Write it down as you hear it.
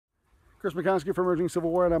Chris Mackowski from Emerging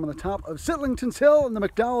Civil War, and I'm on the top of Sitlington's Hill in the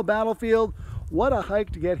McDowell battlefield. What a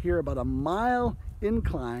hike to get here, about a mile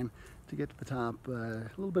incline to get to the top.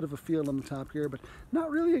 A little bit of a field on the top here, but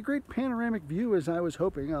not really a great panoramic view as I was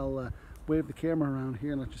hoping. I'll wave the camera around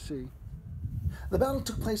here and let you see. The battle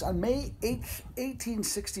took place on May 8th,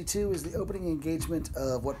 1862 as the opening engagement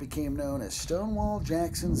of what became known as Stonewall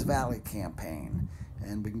Jackson's Valley Campaign.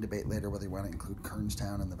 And we can debate later whether you want to include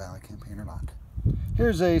Kernstown in the Valley Campaign or not.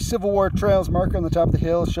 Here's a Civil War Trails marker on the top of the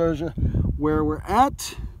hill. Shows you where we're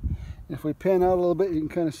at. If we pan out a little bit, you can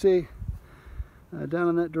kind of see down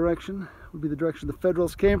in that direction would be the direction the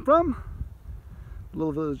Federals came from. The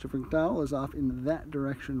little village of McDowell is off in that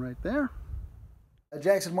direction right there.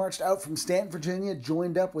 Jackson marched out from Stanton, Virginia,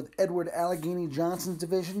 joined up with Edward Allegheny Johnson's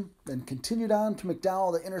division, then continued on to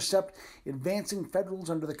McDowell to intercept advancing Federals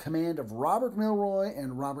under the command of Robert Milroy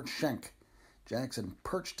and Robert Schenck. Jackson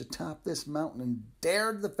perched atop this mountain and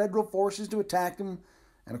dared the Federal forces to attack him,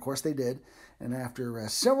 and of course they did. And after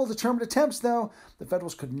several determined attempts, though, the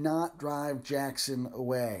Federals could not drive Jackson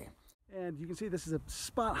away. And you can see this is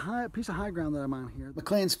a piece of high ground that I'm on here.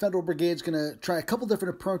 McClellan's Federal Brigade's going to try a couple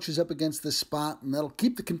different approaches up against this spot, and that'll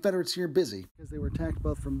keep the Confederates here busy. Because they were attacked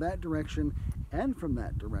both from that direction and from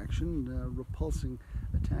that direction, repulsing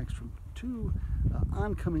attacks from two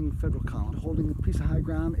oncoming Federal columns. Holding a piece of high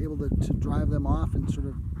ground, able to drive them off and sort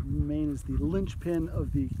of remain as the linchpin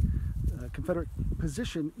of the Confederate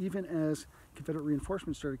position, even as Confederate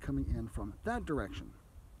reinforcements started coming in from that direction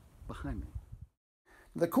behind me.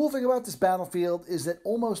 The cool thing about this battlefield is that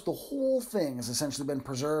almost the whole thing has essentially been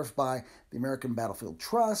preserved by the American Battlefield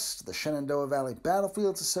Trust, the Shenandoah Valley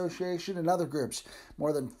Battlefields Association, and other groups.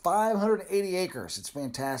 More than 580 acres. It's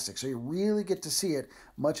fantastic. So you really get to see it,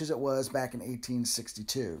 much as it was back in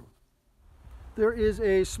 1862. There is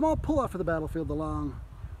a small pull-off of the battlefield along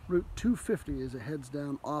Route 250 as it heads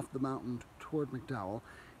down off the mountain toward McDowell.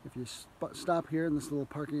 If you stop here in this little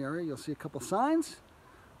parking area, you'll see a couple signs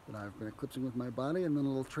that I've been eclipsing with my body, and then a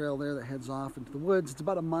little trail there that heads off into the woods. It's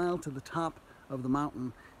about a mile to the top of the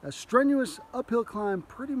mountain. A strenuous uphill climb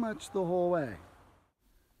pretty much the whole way.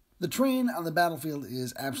 The terrain on the battlefield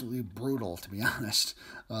is absolutely brutal, to be honest.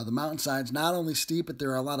 The mountainside's not only steep, but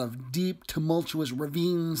there are a lot of deep, tumultuous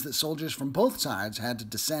ravines that soldiers from both sides had to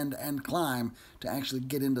descend and climb to actually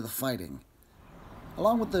get into the fighting.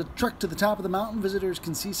 Along with the trek to the top of the mountain, visitors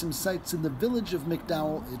can see some sights in the village of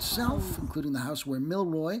McDowell itself, including the house where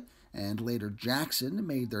Milroy and later Jackson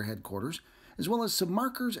made their headquarters, as well as some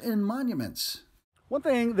markers and monuments. One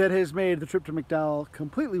thing that has made the trip to McDowell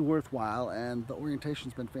completely worthwhile, and the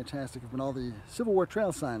orientation's been fantastic, have been all the Civil War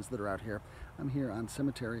trail signs that are out here. I'm here on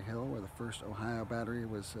Cemetery Hill, where the 1st Ohio Battery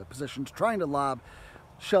was positioned, trying to lob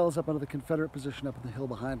shells up onto the Confederate position up on the hill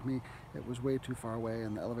behind me. It was way too far away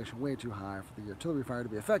and the elevation way too high for the artillery fire to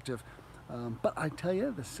be effective. But I tell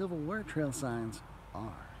you, the Civil War trail signs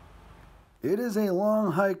are. It is a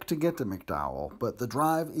long hike to get to McDowell, but the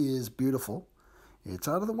drive is beautiful. It's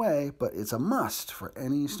out of the way, but it's a must for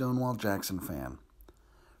any Stonewall Jackson fan.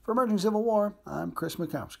 For Emerging Civil War, I'm Chris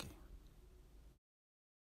Mackowski.